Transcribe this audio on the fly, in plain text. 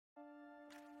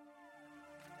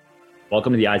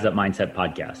Welcome to the Eyes Up Mindset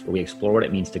podcast, where we explore what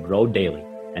it means to grow daily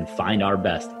and find our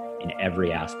best in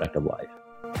every aspect of life.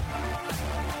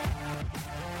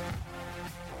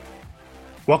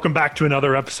 Welcome back to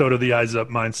another episode of the Eyes Up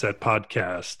Mindset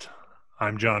podcast.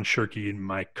 I'm John Shirky, and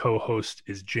my co-host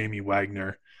is Jamie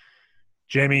Wagner.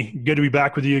 Jamie, good to be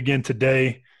back with you again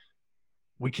today.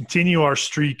 We continue our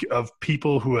streak of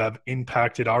people who have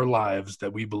impacted our lives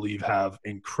that we believe have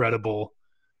incredible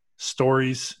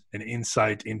stories and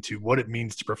insight into what it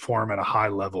means to perform at a high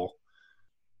level.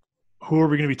 Who are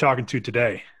we going to be talking to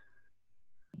today?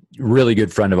 Really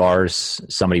good friend of ours,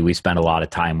 somebody we spent a lot of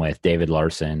time with, David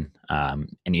Larson, an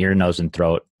ear, nose, and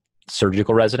throat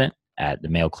surgical resident at the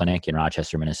Mayo Clinic in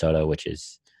Rochester, Minnesota, which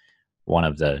is one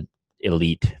of the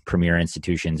elite premier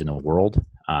institutions in the world.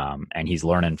 And he's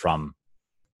learning from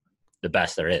the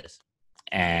best there is.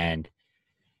 And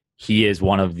he is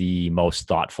one of the most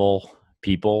thoughtful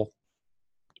people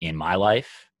in my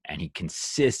life, and he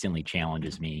consistently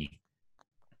challenges me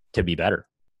to be better,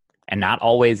 and not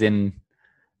always in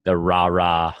the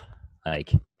rah-rah,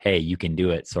 like, hey, you can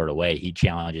do it sort of way. He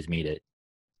challenges me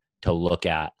to look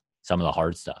at some of the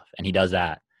hard stuff, and he does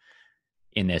that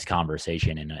in this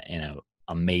conversation in an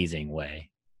amazing way.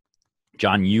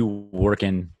 John, you work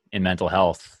in mental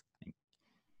health.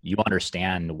 You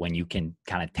understand when you can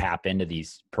kind of tap into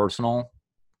these personal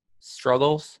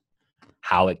struggles,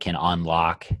 how it can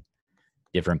unlock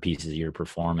different pieces of your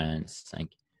performance. Like,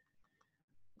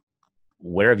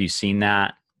 where have you seen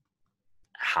that?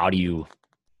 How do you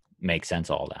make sense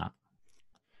of all that?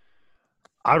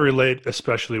 I relate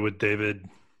especially with David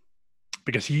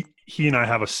because he and I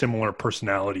have a similar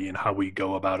personality in how we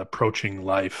go about approaching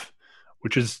life,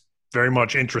 which is very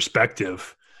much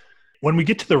introspective. When we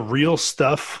get to the real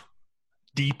stuff,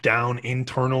 deep down,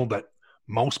 internal, that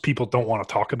most people don't want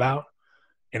to talk about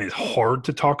and is hard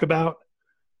to talk about,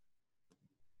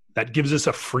 that gives us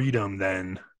a freedom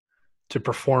then to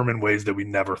perform in ways that we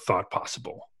never thought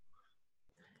possible.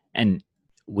 And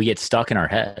we get stuck in our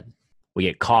head. We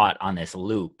get caught on this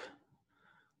loop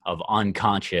of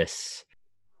unconscious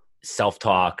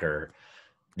self-talk, or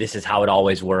this is how it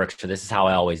always works, or this is how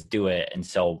I always do it. And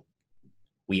so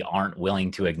we aren't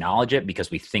willing to acknowledge it because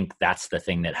we think that's the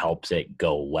thing that helps it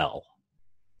go well.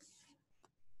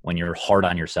 When you're hard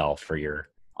on yourself, or you're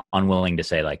unwilling to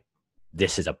say, like,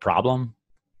 this is a problem,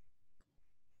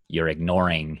 you're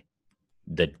ignoring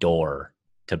the door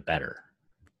to better.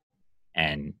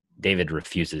 And David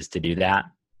refuses to do that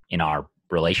in our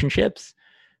relationships,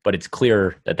 but it's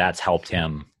clear that that's helped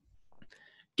him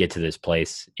get to this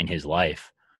place in his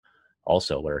life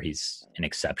also, where he's an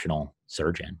exceptional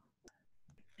surgeon.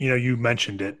 You know, you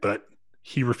mentioned it, but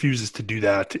he refuses to do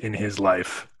that in his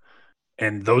life.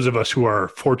 And those of us who are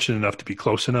fortunate enough to be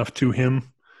close enough to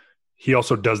him, he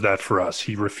also does that for us.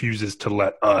 He refuses to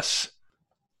let us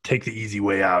take the easy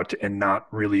way out and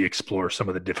not really explore some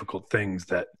of the difficult things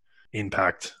that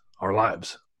impact our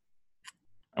lives.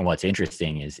 And what's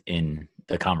interesting is in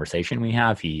the conversation we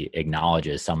have, he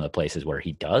acknowledges some of the places where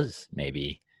he does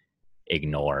maybe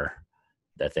ignore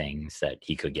the things that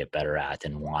he could get better at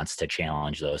and wants to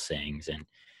challenge those things. And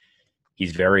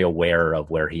he's very aware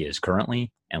of where he is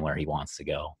currently and where he wants to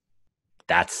go.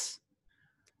 That's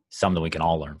something we can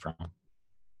all learn from.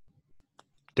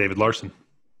 David Larson.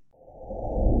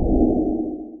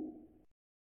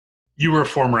 You were a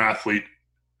former athlete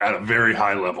at a very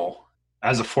high level.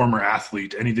 As a former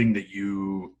athlete, anything that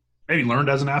you maybe learned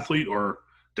as an athlete or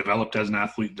developed as an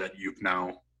athlete that you've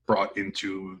now brought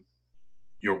into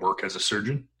your work as a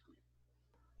surgeon?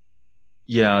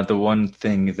 Yeah, the one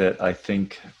thing that I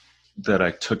think that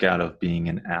I took out of being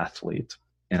an athlete,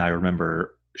 and I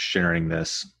remember sharing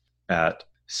this at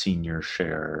senior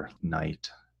share night.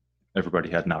 Everybody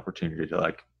had an opportunity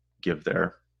to give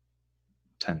their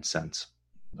 10 cents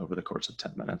over the course of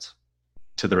 10 minutes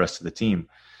to the rest of the team.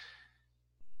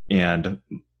 And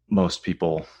most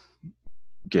people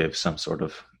gave some sort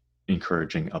of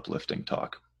encouraging, uplifting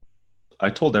talk. I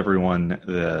told everyone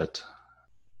that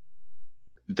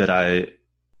I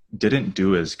didn't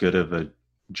do as good of a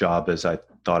job as I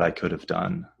thought I could have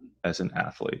done as an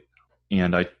athlete.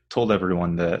 And I told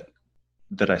everyone that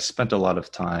I spent a lot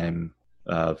of time,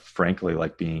 frankly,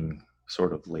 being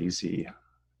sort of lazy,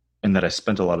 and that I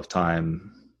spent a lot of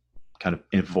time kind of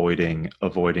avoiding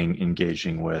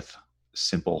engaging with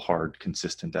simple, hard,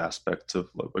 consistent aspects of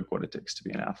what it takes to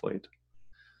be an athlete.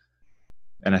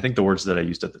 And I think the words that I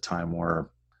used at the time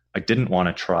were, I didn't want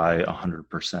to try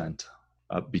 100%,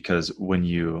 because when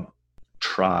you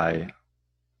try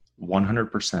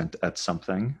 100% at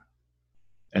something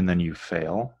and then you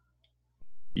fail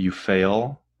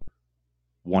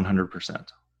 100%,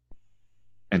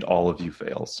 and all of you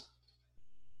fails.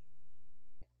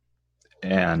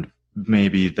 And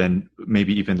maybe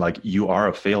even like you are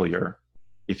a failure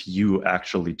if you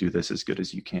actually do this as good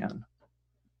as you can,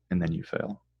 and then you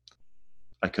fail.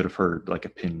 I could have heard like a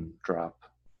pin drop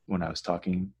when I was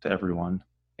talking to everyone.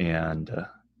 And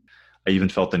I even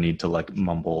felt the need to like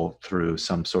mumble through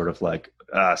some sort of like,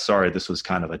 sorry, this was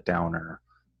kind of a downer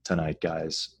tonight,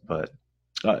 guys. But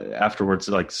afterwards,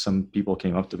 like some people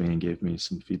came up to me and gave me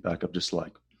some feedback of just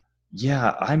like,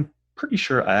 yeah, I'm pretty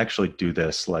sure I actually do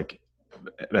this like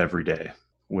every day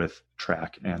with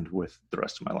track and with the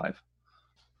rest of my life.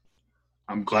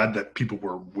 I'm glad that people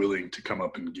were willing to come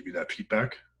up and give you that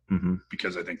feedback,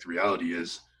 because I think the reality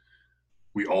is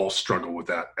we all struggle with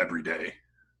that every day.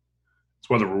 It's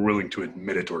whether we're willing to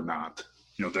admit it or not.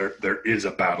 You know, there is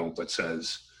a battle that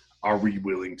says, are we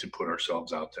willing to put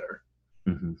ourselves out there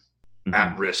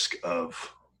at risk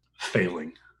of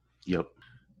failing? Yep.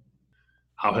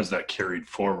 How has that carried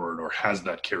forward, or has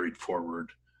that carried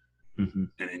forward and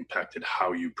impacted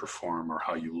how you perform or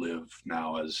how you live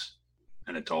now as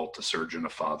an adult, a surgeon, a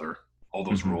father, all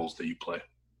those roles that you play?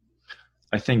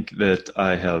 I think that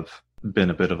I have been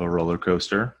a bit of a roller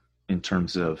coaster in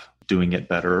terms of doing it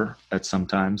better at some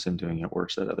times and doing it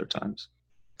worse at other times.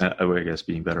 I guess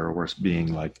being better or worse,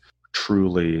 being like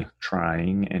truly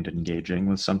trying and engaging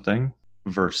with something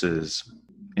versus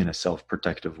in a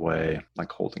self-protective way,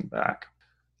 like holding back.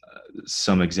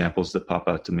 Some examples that pop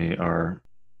out to me are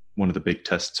one of the big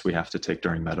tests we have to take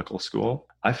during medical school.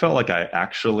 I felt like I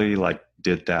actually like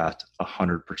did that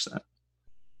 100%.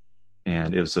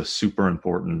 And it was a super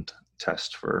important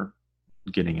test for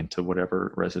getting into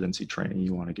whatever residency training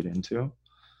you want to get into.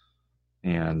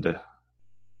 And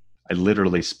I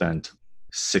literally spent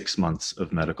 6 months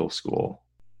of medical school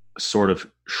sort of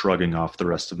shrugging off the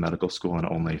rest of medical school and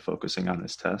only focusing on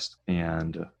this test,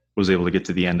 and was able to get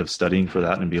to the end of studying for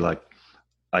that and be like,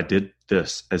 I did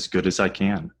this as good as I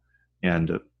can.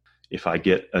 And if I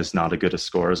get as not a good a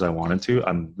score as I wanted to,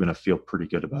 I'm going to feel pretty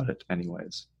good about it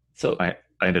anyways. So I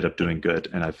ended up doing good,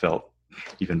 and I felt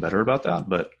even better about that.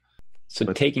 But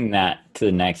taking that to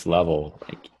the next level,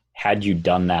 like, had you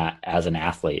done that as an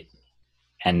athlete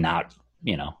and not,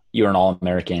 you know, you're an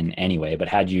All-American anyway, but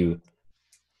had you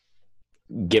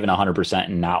given 100%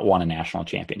 and not won a national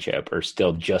championship or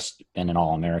still just been an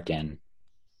All-American,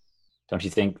 don't you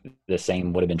think the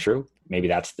same would have been true? Maybe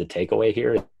that's the takeaway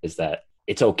here, is that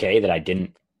it's okay that I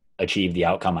didn't achieve the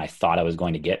outcome I thought I was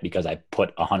going to get because I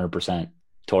put 100%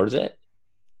 towards it.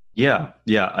 Yeah.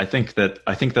 I think that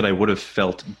I would have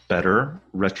felt better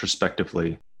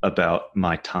retrospectively about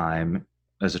my time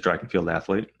as a track and field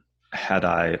athlete had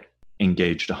I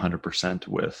engaged 100%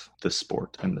 with the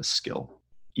sport and the skill,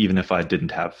 even if I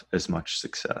didn't have as much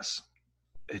success.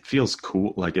 It feels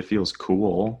cool. Like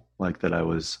that I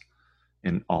was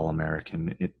an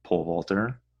All-American pole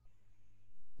vaulter.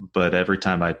 But every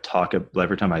time I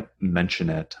mention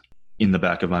it, in the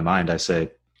back of my mind, I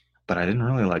say, but I didn't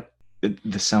really like it.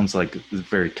 This sounds like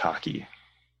very cocky.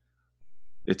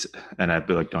 And I'd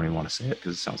be like, don't even want to say it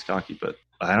because it sounds cocky, but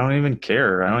I don't even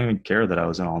care. I don't even care that I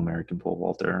was an All-American pole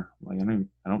vaulter. Like,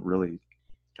 I don't really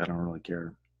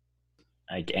care.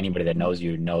 Like, anybody that knows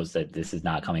you knows that this is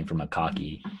not coming from a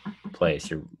cocky place.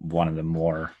 You're one of the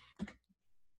more,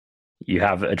 you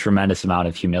have a tremendous amount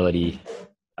of humility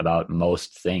about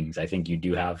most things. I think you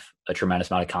do have a tremendous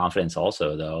amount of confidence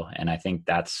also, though. And I think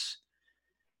that's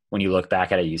when you look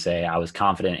back at it, you say, I was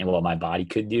confident in what my body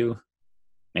could do.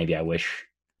 Maybe I wish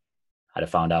I'd have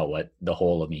found out what the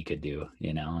whole of me could do,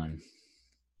 you know? And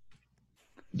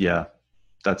yeah,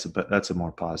 that's a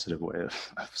more positive way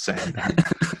of saying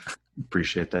that.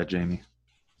 Appreciate that, Jamie.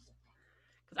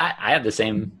 I have the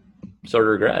same sort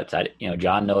of regrets.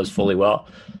 John knows fully well.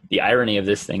 The irony of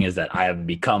this thing is that I have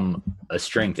become a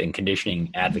strength and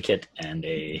conditioning advocate and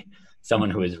someone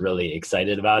who is really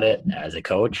excited about it as a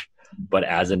coach. But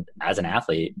as an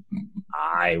athlete,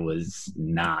 I was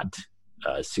not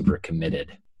super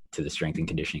committed to the strength and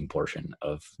conditioning portion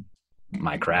of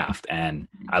my craft. And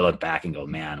I look back and go,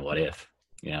 man, what if,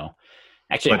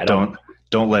 actually, but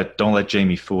don't let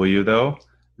Jamie fool you though.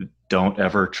 Don't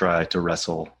ever try to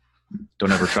wrestle.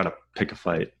 Don't ever try to pick a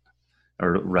fight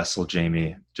or wrestle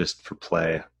Jamie just for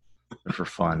play or for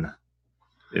fun.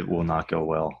 It will not go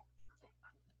well.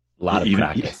 A lot of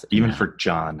practice. Even for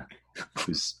John,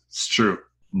 who's it's true,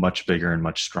 much bigger and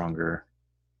much stronger.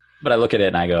 But I look at it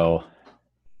and I go,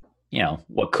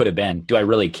 what could have been? Do I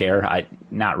really care?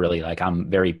 Not really. Like, I'm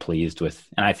very pleased with,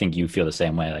 and I think you feel the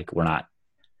same way. Like, we're not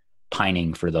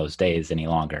pining for those days any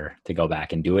longer to go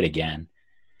back and do it again.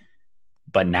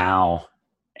 But now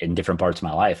in different parts of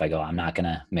my life, I go, I'm not going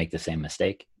to make the same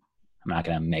mistake. I'm not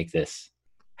going to make this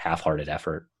half-hearted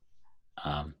effort.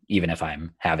 Even if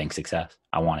I'm having success,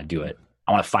 I want to do it.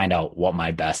 I want to find out what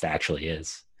my best actually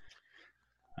is.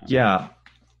 Yeah.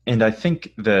 And I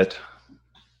think that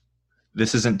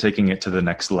this isn't taking it to the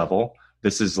next level.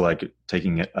 This is like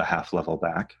taking it a half level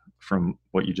back from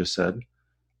what you just said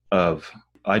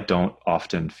I don't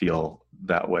often feel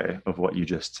that way of what you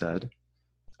just said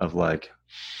of like,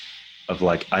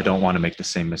 I don't want to make the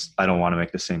same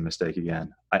mistake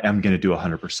again. I am going to do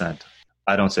 100%.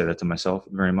 I don't say that to myself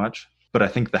very much, but I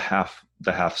think the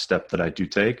half step that I do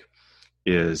take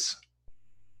is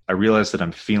I realize that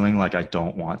I'm feeling like I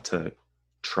don't want to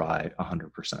try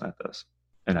 100% at this.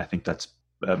 And I think that's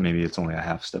maybe it's only a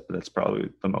half step, but that's probably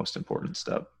the most important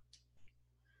step.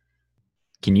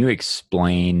 Can you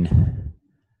explain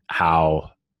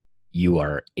how you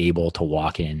are able to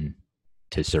walk in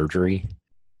to surgery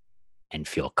and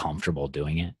feel comfortable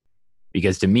doing it?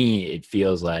 Because to me, it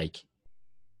feels like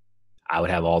I would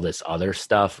have all this other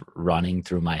stuff running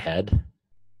through my head,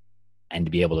 and to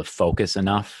be able to focus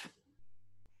enough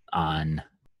on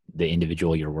the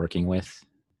individual you're working with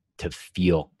to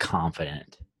feel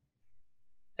confident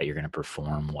that you're going to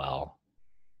perform well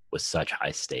with such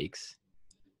high stakes.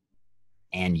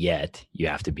 And yet you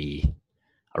have to be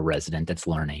a resident that's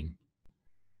learning,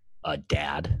 a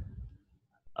dad,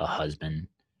 a husband.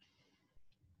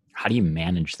 How do you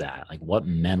manage that? Like, what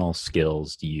mental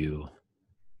skills do you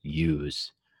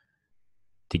use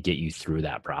to get you through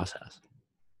that process?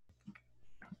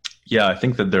 Yeah, I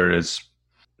think that there is,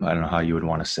 I don't know how you would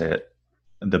want to say it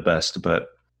the best, but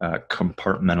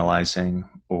compartmentalizing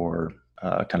or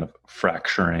kind of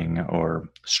fracturing or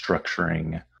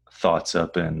structuring thoughts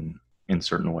up in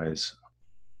certain ways.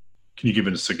 Can you give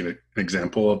us an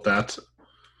example of that?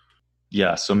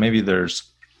 Yeah, so maybe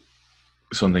there's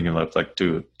something about like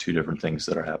two different things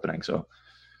that are happening. So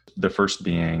the first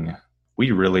being,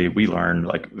 we learned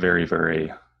like very,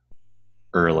 very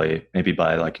early, maybe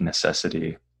by like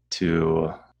necessity,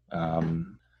 to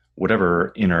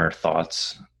whatever inner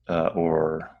thoughts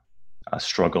or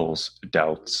struggles,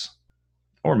 doubts,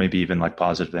 or maybe even like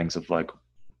positive things of like,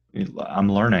 I'm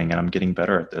learning and I'm getting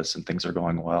better at this and things are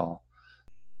going well.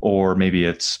 Or maybe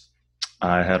it's,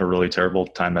 I had a really terrible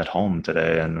time at home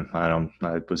today and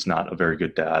I was not a very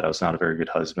good dad. I was not a very good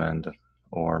husband,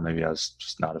 or maybe I was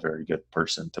just not a very good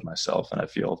person to myself and I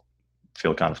feel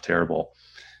kind of terrible.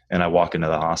 And I walk into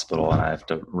the hospital and I have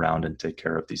to round and take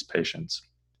care of these patients,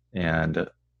 and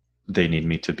they need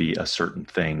me to be a certain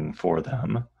thing for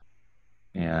them.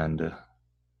 And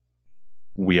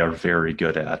we are very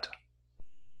good at,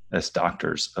 as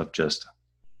doctors, of just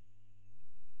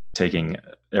taking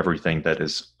everything that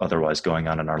is otherwise going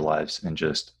on in our lives and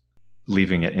just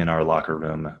leaving it in our locker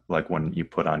room, like when you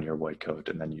put on your white coat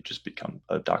and then you just become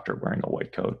a doctor wearing a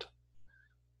white coat.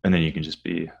 And then you can just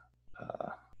be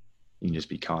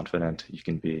confident. You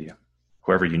can be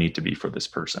whoever you need to be for this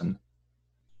person.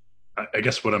 I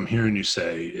guess what I'm hearing you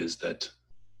say is that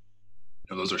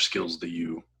those are skills that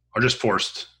you are just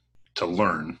forced to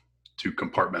learn, to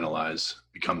compartmentalize,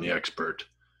 become the expert,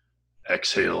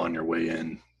 exhale on your way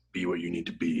in, be what you need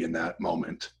to be in that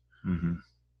moment. Mm-hmm.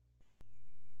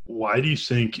 Why do you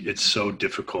think it's so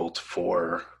difficult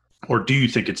or do you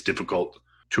think it's difficult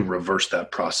to reverse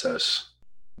that process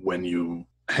when you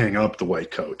hang up the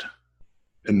white coat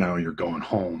and now you're going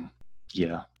home?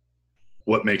 Yeah.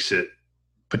 What makes it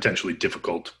potentially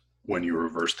difficult when you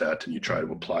reverse that and you try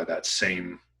to apply that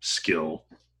same skill?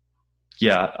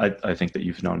 Yeah, I think that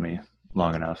you've known me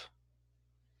long enough.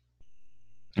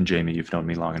 And Jamie, you've known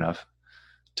me long enough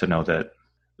to know that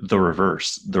the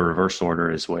reverse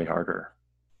order is way harder.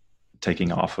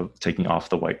 Taking off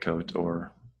the white coat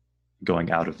or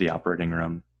going out of the operating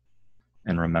room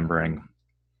and remembering,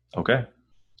 okay,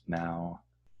 now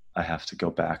I have to go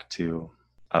back to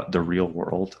the real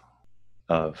world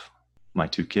of my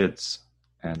two kids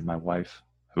and my wife,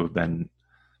 who have been,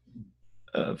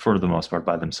 for the most part,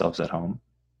 by themselves at home.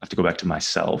 I have to go back to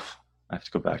myself. I have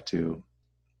to go back to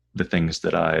the things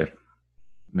that I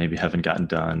maybe haven't gotten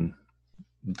done,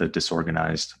 the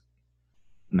disorganized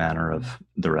manner of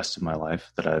the rest of my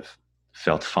life that I've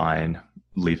felt fine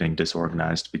leaving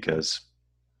disorganized because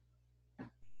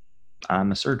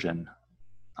I'm a surgeon.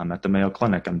 I'm at the Mayo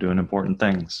Clinic. I'm doing important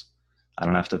things. I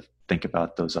don't have to think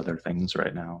about those other things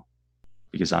right now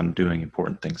because I'm doing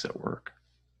important things at work.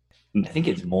 I think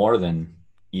it's more than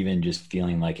even just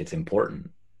feeling like it's important.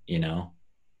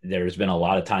 There's been a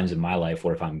lot of times in my life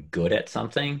where if I'm good at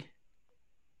something,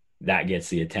 that gets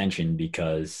the attention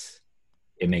because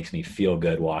it makes me feel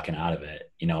good walking out of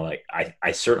it. Like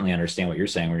I certainly understand what you're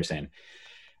saying, where you're saying,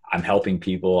 I'm helping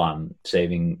people, I'm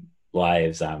saving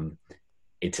lives.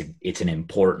 It's an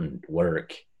important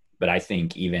work, But I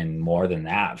think even more than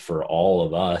that, for all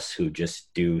of us who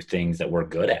just do things that we're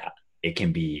good at, it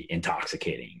can be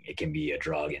intoxicating. It can be a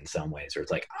drug in some ways, or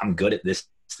it's like, I'm good at this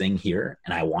thing here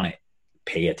and I want to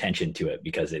pay attention to it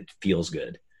because it feels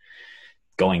good.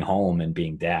 Going home and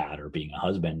being dad or being a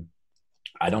husband,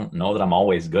 I don't know that I'm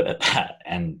always good at that.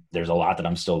 And there's a lot that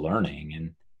I'm still learning,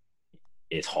 and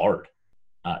it's hard.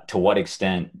 To what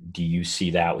extent do you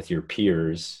see that with your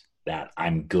peers, that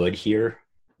I'm good here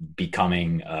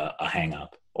becoming a hang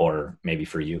up, or maybe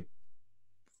for you?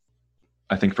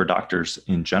 I think for doctors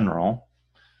in general,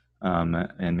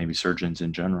 and maybe surgeons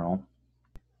in general,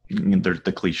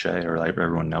 the cliche, or like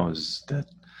everyone knows, that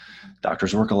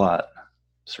doctors work a lot.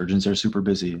 Surgeons are super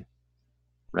busy.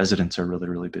 Residents are really,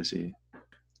 really busy.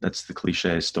 That's the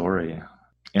cliche story.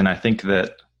 And I think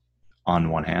that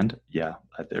on one hand, yeah,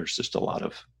 there's just a lot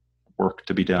of work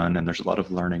to be done, and there's a lot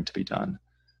of learning to be done.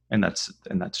 And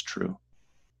that's true.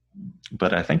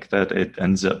 But I think that it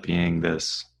ends up being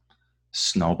this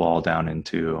snowball down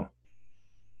into,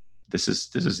 this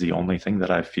is the only thing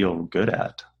that I feel good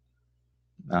at.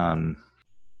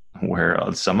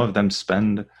 Where some of them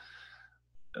spend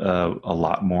a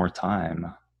lot more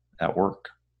time at work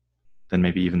than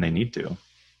maybe even they need to.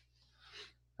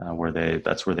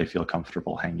 That's where they feel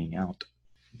comfortable hanging out.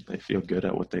 They feel good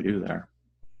at what they do there.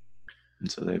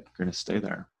 And so they're going to stay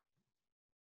there.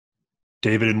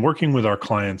 David, in working with our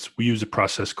clients, we use a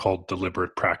process called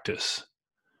deliberate practice.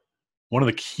 One of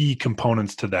the key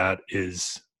components to that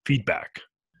is feedback.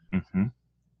 Mm-hmm.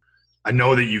 I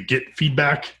know that you get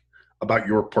feedback about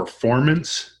your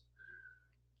performance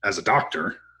as a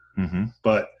doctor, mm-hmm.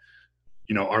 but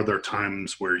are there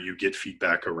times where you get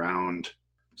feedback around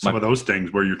some of those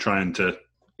things where you're trying to?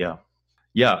 Yeah.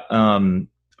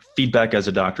 Feedback as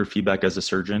a doctor, feedback as a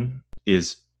surgeon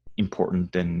is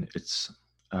important, and it's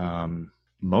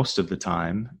most of the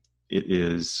time it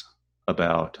is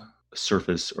about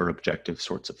surface or objective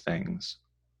sorts of things,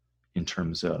 in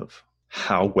terms of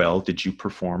how well did you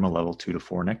perform a level 2 to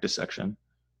 4 neck dissection,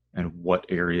 and what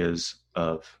areas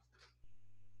of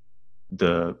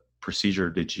the procedure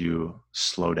did you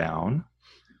slow down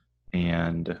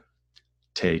and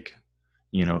take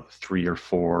 3 or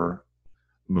 4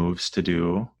 moves to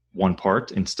do one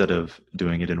part instead of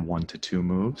doing it in 1 to 2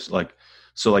 moves.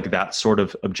 So that sort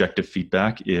of objective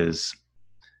feedback is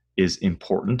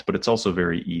important, but it's also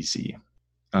very easy.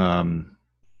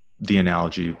 The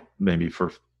analogy maybe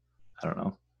for, I don't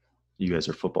know, you guys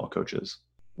are football coaches,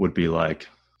 would be like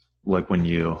when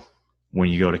you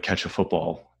go to catch a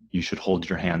football, you should hold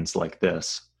your hands like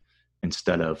this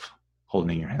instead of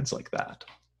holding your hands like that.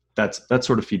 That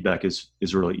sort of feedback is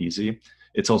really easy.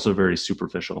 It's also very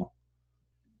superficial.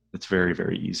 It's very,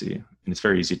 very easy, and it's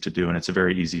very easy to do. And it's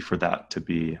very easy for that to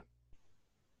be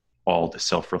all the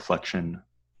self-reflection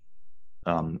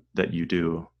that you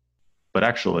do. But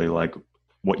actually,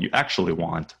 what you actually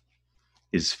want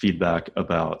is feedback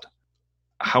about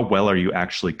how well are you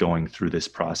actually going through this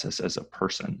process as a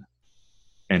person,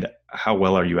 and how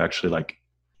well are you actually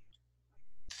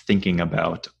thinking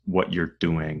about what you're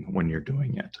doing when you're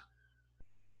doing it.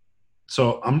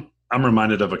 So I'm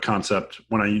reminded of a concept.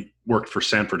 When I worked for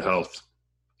Sanford Health,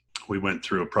 we went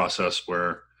through a process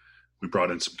where we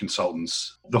brought in some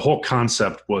consultants. The whole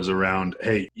concept was around,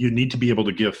 hey, you need to be able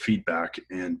to give feedback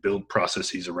and build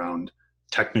processes around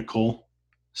technical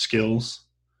skills,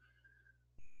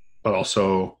 but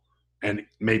also, and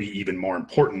maybe even more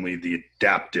importantly, the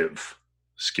adaptive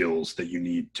skills that you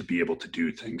need to be able to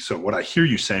do things. So what I hear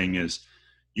you saying is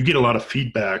you get a lot of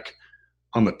feedback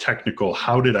on the technical,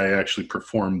 how did I actually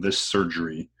perform this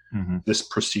surgery, mm-hmm. this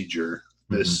procedure,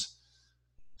 this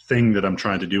thing that I'm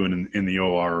trying to do in the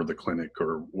OR or the clinic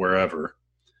or wherever.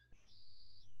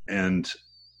 And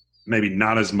maybe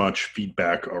not as much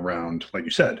feedback around, like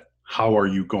you said, how are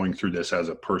you going through this as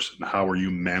a person? How are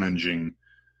you managing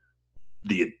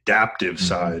the adaptive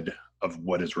side of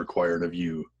what is required of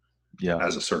you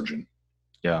as a surgeon?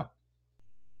 Yeah.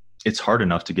 It's hard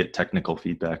enough to get technical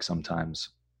feedback sometimes.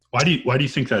 Why do you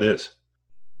think that is?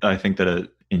 I think that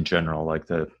in general,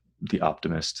 the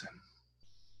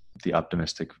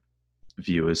optimistic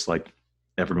view is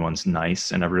everyone's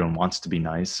nice and everyone wants to be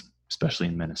nice, especially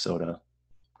in Minnesota,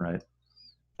 right?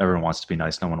 Everyone wants to be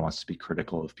nice. No one wants to be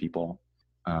critical of people.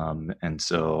 And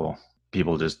so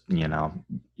people just,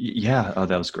 oh,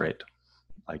 that was great.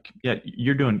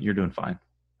 You're doing fine,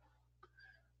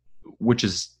 which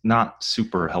is not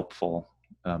super helpful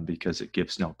because it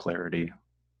gives no clarity.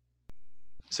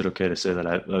 Is it okay to say that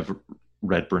I've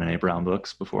read Brené Brown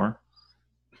books before?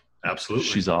 Absolutely.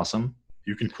 She's awesome.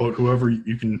 You can quote whoever,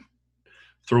 you can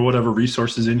throw whatever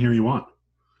resources in here you want.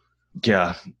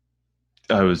 Yeah.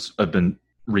 I've been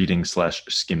reading /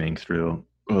 skimming through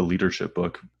a leadership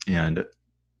book, and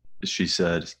she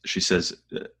says,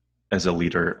 as a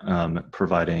leader,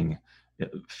 providing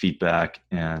feedback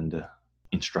and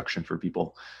instruction for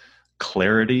people,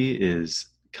 clarity is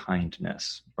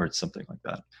kindness, or it's something like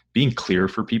that. Being clear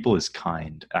for people is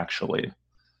kind, actually.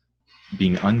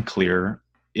 Being unclear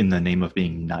in the name of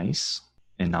being nice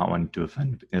and not wanting to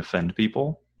offend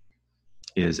people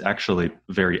is actually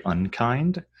very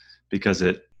unkind, because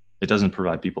it doesn't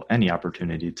provide people any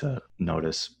opportunity to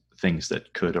notice things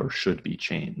that could or should be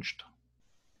changed.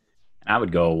 I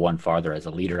would go one farther. As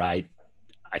a leader, I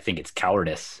think it's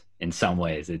cowardice in some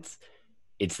ways. It's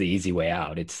the easy way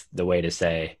out. It's the way to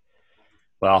say,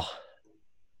 well,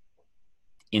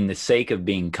 in the sake of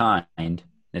being kind, in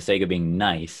the sake of being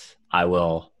nice, I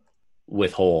will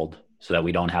withhold so that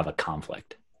we don't have a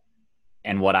conflict.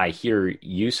 And what I hear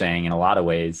you saying in a lot of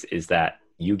ways is that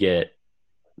you get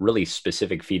really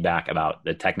specific feedback about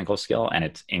the technical skill, and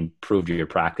it's improved your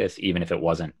practice, even if it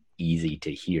wasn't easy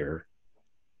to hear.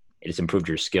 It's improved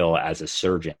your skill as a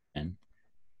surgeon.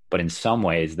 But in some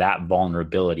ways, that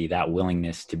vulnerability, that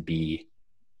willingness to be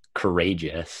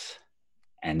courageous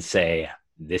and say,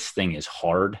 this thing is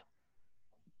hard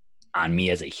on me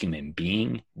as a human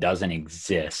being, doesn't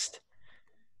exist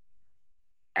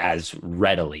as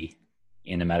readily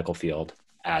in the medical field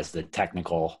as the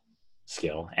technical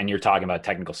skill. And you're talking about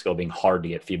technical skill being hard to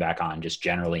get feedback on just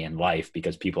generally in life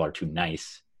because people are too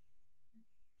nice.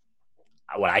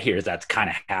 What I hear is that's kind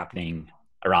of happening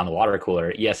around the water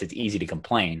cooler. Yes, it's easy to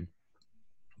complain,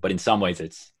 but in some ways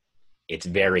it's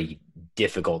very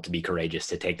difficult to be courageous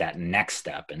to take that next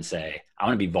step and say, I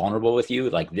want to be vulnerable with you.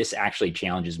 Like, this actually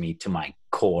challenges me to my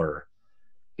core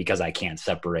because I can't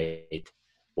separate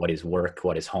what is work,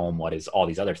 what is home, what is all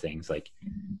these other things. Like,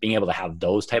 being able to have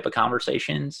those type of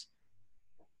conversations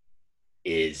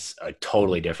is a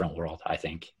totally different world, I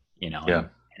think, Yeah.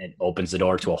 And it opens the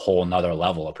door to a whole nother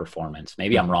level of performance.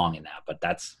 Maybe I'm wrong in that, but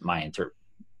that's my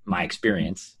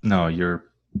experience. No, you're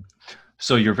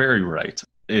very right.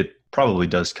 It probably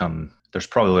does come, there's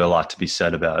probably a lot to be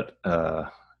said about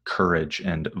courage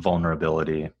and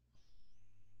vulnerability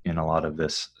in a lot of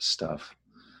this stuff.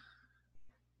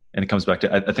 And it comes back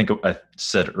to, I think I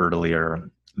said earlier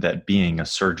that being a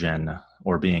surgeon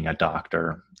or being a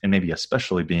doctor, and maybe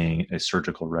especially being a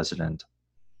surgical resident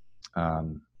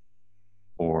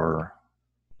or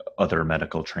other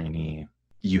medical trainee,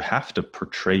 you have to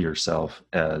portray yourself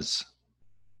as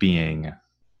being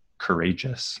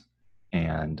courageous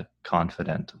and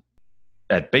confident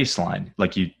at baseline.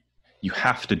 Like, you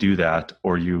have to do that,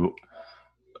 or you're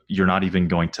not even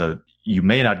going to, you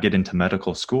may not get into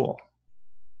medical school.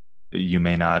 You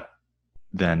may not,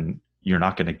 then you're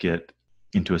not going to get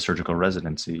into a surgical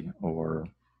residency, or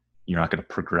you're not going to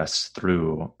progress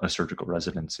through a surgical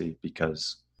residency,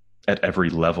 because at every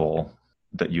level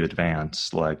that you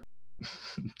advance, like,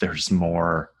 there's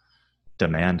more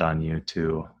demand on you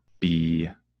to be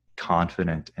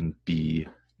confident and be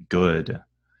good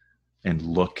and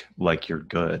look like you're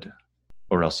good,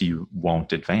 or else you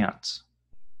won't advance.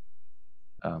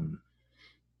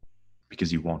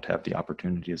 Because you won't have the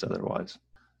opportunities otherwise.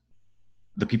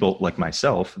 The people like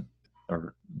myself,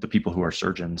 or the people who are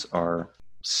surgeons, are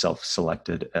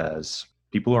self-selected as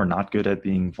people who are not good at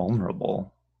being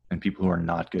vulnerable, and people who are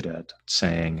not good at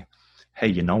saying, hey,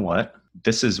 you know what?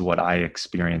 This is what I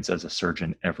experience as a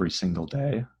surgeon every single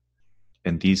day.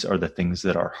 And these are the things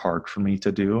that are hard for me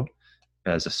to do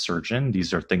as a surgeon.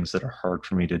 These are things that are hard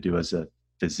for me to do as a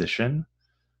physician.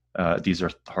 These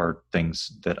are hard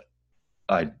things that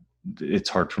it's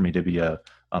hard for me to be a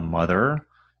mother.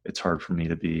 It's hard for me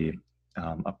to be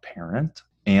a parent.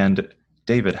 And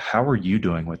David, how are you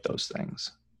doing with those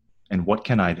things? And what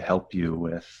can I help you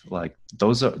with? Like,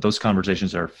 those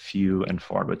conversations are few and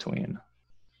far between.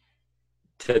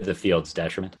 To the field's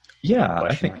detriment? Yeah,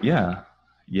 I think, yeah,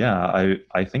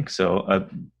 I think so.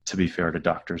 To be fair to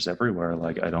doctors everywhere,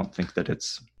 like, I don't think that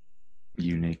it's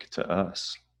unique to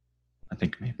us. I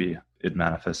think maybe it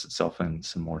manifests itself in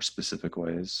some more specific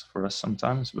ways for us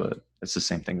sometimes, but it's the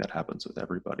same thing that happens with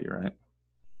everybody, right?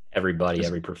 Everybody,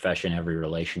 every profession, every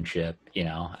relationship,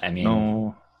 I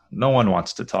mean, no one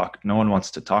wants to talk. No one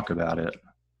wants to talk about it.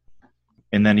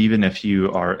 And then even if you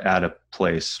are at a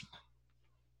place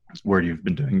where you've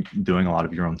been doing a lot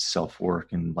of your own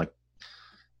self-work and, like,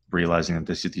 realizing that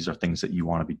these are things that you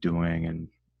want to be doing and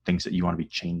things that you want to be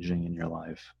changing in your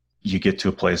life, you get to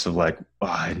a place of like,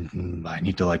 I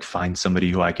need to, like, find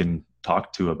somebody who I can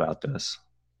talk to about this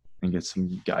and get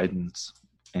some guidance.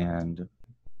 And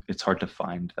it's hard to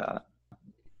find that.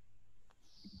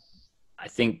 I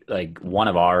think, like, one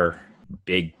of our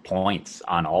big points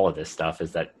on all of this stuff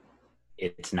is that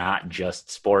It's not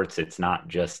just sports. It's not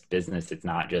just business. It's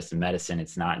not just medicine.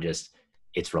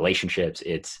 It's relationships.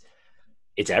 It's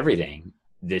everything.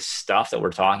 This stuff that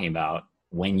we're talking about,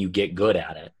 when you get good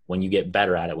at it, when you get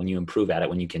better at it, when you improve at it,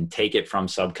 when you can take it from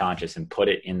subconscious and put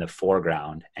it in the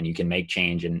foreground and you can make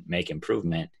change and make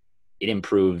improvement, it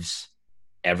improves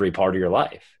every part of your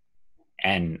life.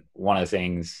 And one of the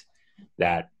things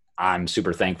that I'm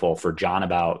super thankful for John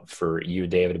about, for you,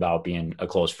 David, about being a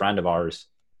close friend of ours,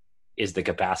 is the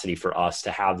capacity for us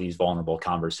to have these vulnerable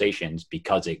conversations,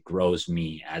 because it grows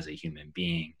me as a human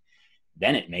being.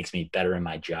 Then it makes me better in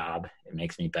my job. It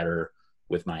makes me better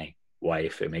with my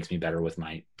wife. It makes me better with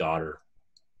my daughter.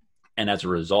 And as a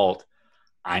result,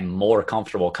 I'm more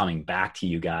comfortable coming back to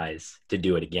you guys to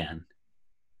do it again.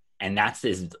 And that's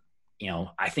this,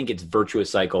 I think it's virtuous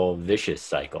cycle, vicious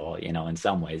cycle, in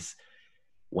some ways.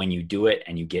 When you do it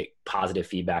and you get positive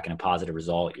feedback and a positive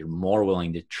result, you're more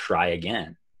willing to try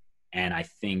again. And I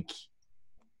think,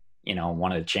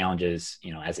 one of the challenges,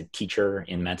 as a teacher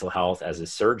in mental health, as a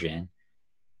surgeon,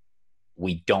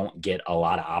 we don't get a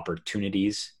lot of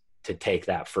opportunities to take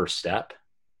that first step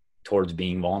towards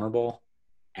being vulnerable.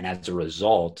 And as a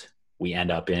result, we end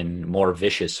up in more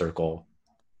vicious circle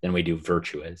than we do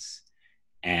virtuous.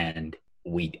 And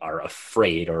we are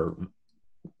afraid, or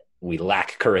we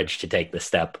lack courage to take the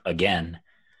step again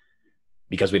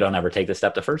because we don't ever take the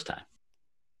step the first time.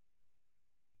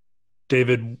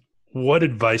 David, what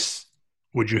advice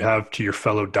would you have to your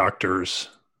fellow doctors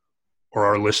or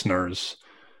our listeners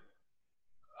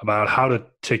about how to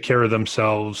take care of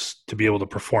themselves to be able to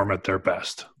perform at their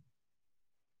best?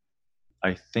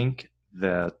 I think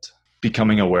that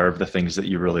becoming aware of the things that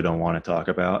you really don't want to talk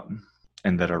about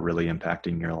and that are really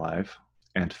impacting your life,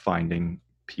 and finding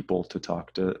people to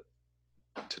talk to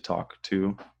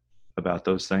about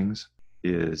those things,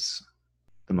 is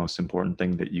the most important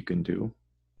thing that you can do.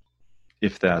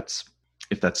 If that's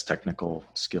technical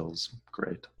skills,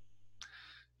 great.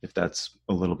 If that's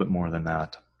a little bit more than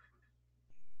that,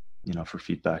 for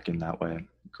feedback in that way,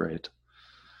 great.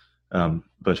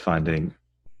 But finding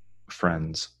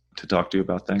friends to talk to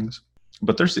about things.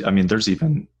 But there's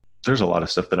a lot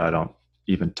of stuff that I don't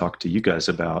even talk to you guys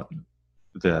about,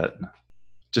 that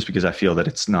just because I feel that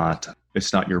it's not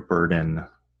your burden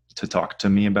to talk to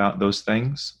me about those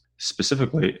things,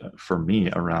 specifically for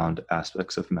me around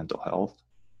aspects of mental health,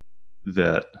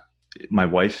 that my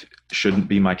wife shouldn't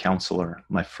be my counselor.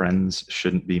 My friends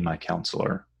shouldn't be my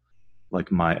counselor.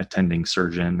 Like my attending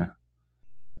surgeon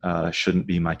shouldn't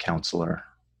be my counselor.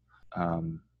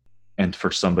 And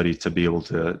for somebody to be able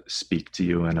to speak to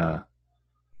you in a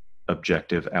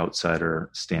objective outsider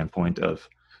standpoint of,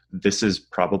 this is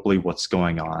probably what's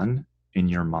going on in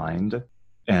your mind,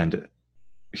 and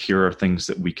here are things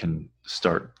that we can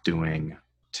start doing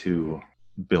to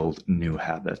build new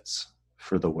habits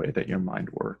for the way that your mind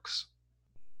works.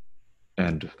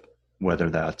 And whether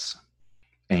that's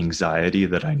anxiety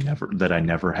that I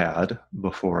never had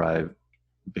before I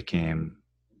became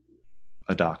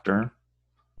a doctor,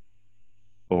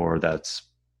 or that's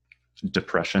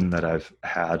depression that I've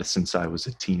had since I was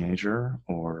a teenager,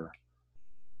 or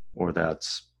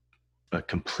that's a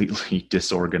completely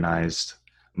disorganized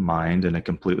mind and a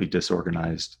completely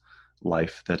disorganized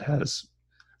life that has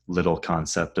little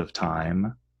concept of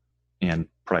time and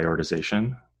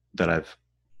prioritization that I've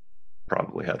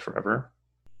probably had forever.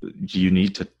 You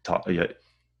need to talk.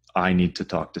 I need to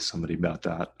talk to somebody about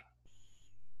that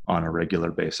on a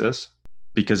regular basis,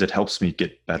 because it helps me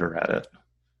get better at it.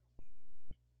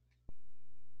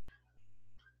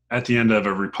 At the end of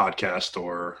every podcast,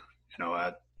 or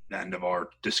at the end of our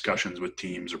discussions with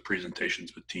teams or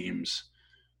presentations with teams,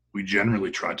 we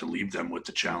generally try to leave them with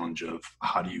the challenge of,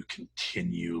 how do you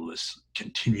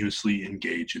continuously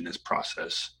engage in this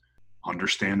process?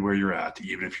 Understand where you're at.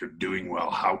 Even if you're doing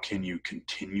well, how can you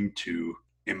continue to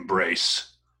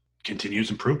embrace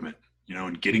continuous improvement,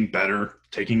 and getting better,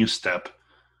 taking a step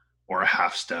or a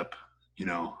half step.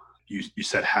 You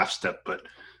said half step, but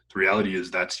the reality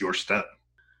is that's your step.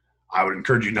 I would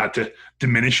encourage you not to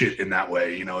diminish it in that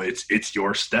way. It's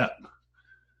your step.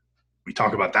 We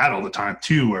talk about that all the time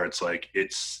too, where it's like,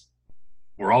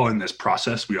 we're all in this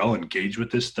process. We all engage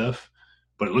with this stuff,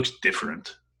 but it looks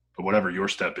different. But whatever your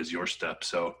step is, your step.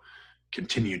 So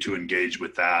continue to engage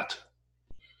with that.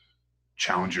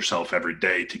 Challenge yourself every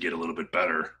day to get a little bit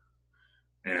better.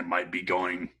 And it might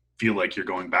feel like you're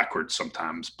going backwards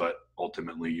sometimes, but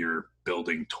ultimately you're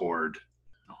building toward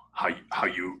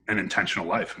an intentional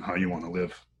life and how you want to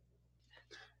live.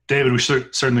 David, we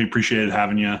certainly appreciated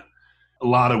having you. A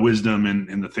lot of wisdom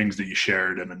in the things that you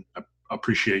shared, and I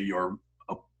appreciate your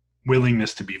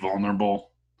willingness to be vulnerable.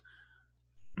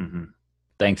 Mm-hmm.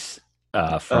 Thanks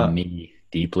From me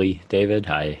deeply, David.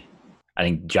 I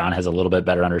think John has a little bit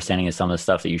better understanding of some of the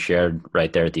stuff that you shared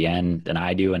right there at the end than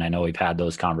I do. And I know we've had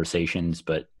those conversations,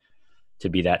 but to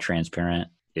be that transparent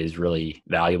is really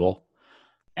valuable.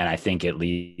 And I think it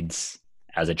leads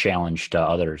as a challenge to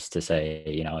others to say,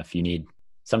 if you need,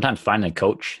 sometimes finding a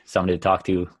coach, somebody to talk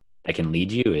to that can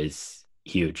lead you is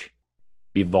huge.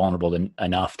 Be vulnerable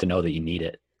enough to know that you need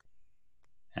it.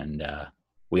 And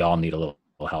we all need a little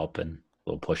help and a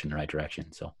little push in the right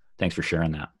direction. So thanks for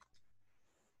sharing that.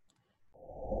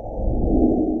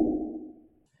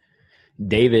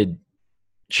 David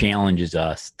challenges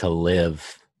us to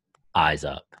live eyes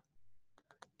up,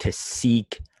 to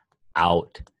seek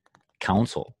out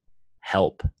counsel,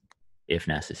 help if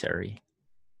necessary,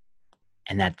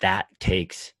 and that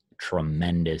takes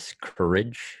tremendous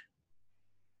courage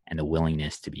and a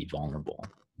willingness to be vulnerable.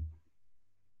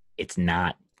 It's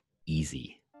not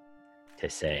easy to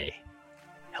say,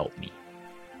 help me,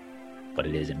 but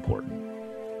it is important.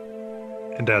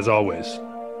 And as always,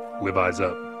 live eyes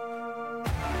up.